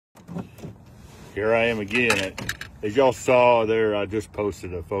Here I am again. As y'all saw there, I just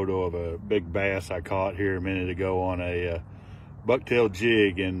posted a photo of a big bass I caught here a minute ago on a bucktail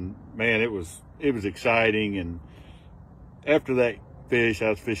jig, and man, it was exciting. And after that fish,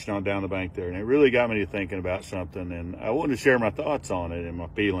 I was fishing on down the bank there, and it really got me to thinking about something, and I wanted to share my thoughts on it and my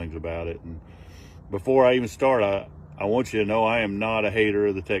feelings about it. And before I even start, I want you to know I am not a hater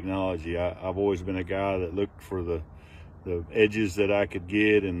of the technology. I've always been a guy that looked for the edges that I could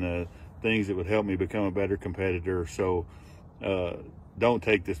get and the things that would help me become a better competitor. So don't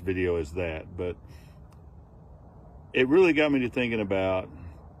take this video as that, but it really got me to thinking about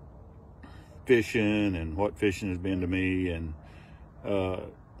fishing and what fishing has been to me. And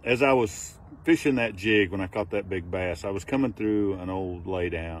as I was fishing that jig, when I caught that big bass, I was coming through an old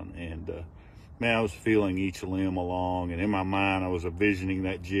laydown, and man, I was feeling each limb along, and in my mind I was envisioning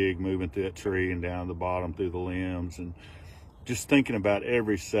that jig moving through that tree and down the bottom through the limbs, and just thinking about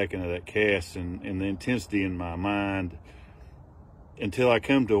every second of that cast and the intensity in my mind, until I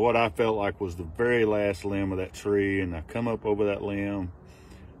come to what I felt like was the very last limb of that tree. And I come up over that limb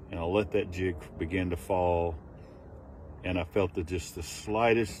and I let that jig begin to fall, and I felt just the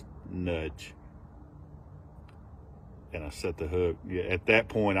slightest nudge, and I set the hook. Yeah, at that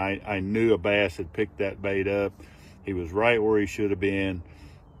point I knew a bass had picked that bait up. He was right where he should have been.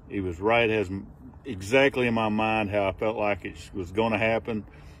 He was right as exactly in my mind how I felt like it was going to happen,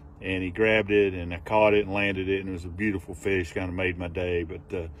 and he grabbed it, and I caught it and landed it, and it was a beautiful fish. Kind of made my day.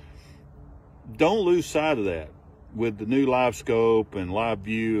 But don't lose sight of that with the new live scope and live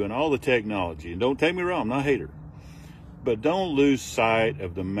view and all the technology. And don't take me wrong, I'm not a hater, but don't lose sight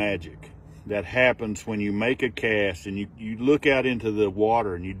of the magic that happens when you make a cast and you look out into the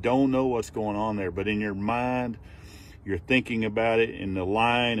water and you don't know what's going on there, but in your mind you're thinking about it, and the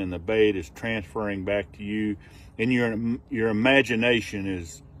line and the bait is transferring back to you, and your imagination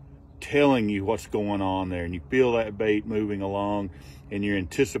is telling you what's going on there, and you feel that bait moving along, and your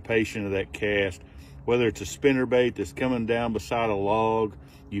anticipation of that cast, whether it's a spinner bait that's coming down beside a log,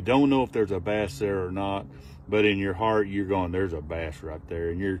 you don't know if there's a bass there or not, but in your heart you're going, there's a bass right there,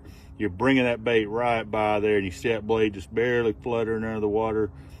 and you're bringing that bait right by there, and you see that blade just barely fluttering under the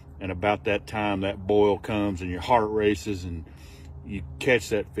water. And about that time, that boil comes and your heart races and you catch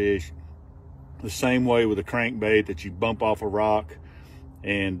that fish. The same way with a crankbait, that you bump off a rock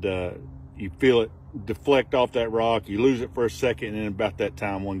and you feel it deflect off that rock. You lose it for a second, and about that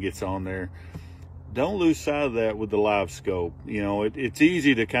time one gets on there. Don't lose sight of that with the live scope. You know, it's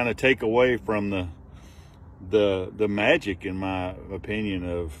easy to kind of take away from the magic, in my opinion,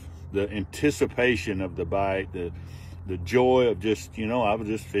 of the anticipation of the bite, the joy of just, you know, I was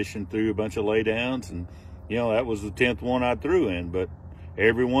just fishing through a bunch of laydowns, and, you know, that was the 10th one I threw in, but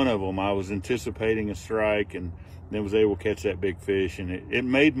every one of them I was anticipating a strike, and then was able to catch that big fish, and it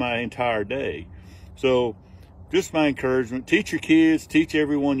made my entire day. So just my encouragement, teach your kids, teach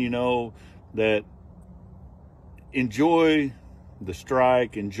everyone you know, that enjoy the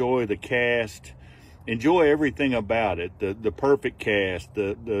strike, enjoy the cast, enjoy everything about it, the perfect cast,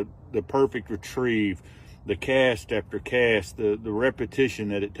 the perfect retrieve, the cast after cast, the repetition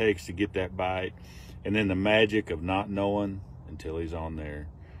that it takes to get that bite, and then the magic of not knowing until he's on there.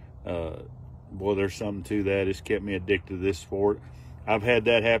 Boy, there's something to that. It's kept me addicted to this sport. I've had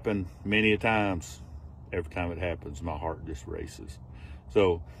that happen many a times. Every time it happens, my heart just races.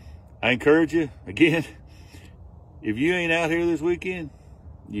 So I encourage you, again, if you ain't out here this weekend,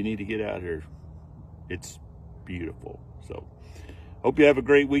 you need to get out here. It's beautiful. So hope you have a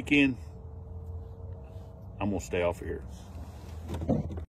great weekend. I'm gonna stay off of here.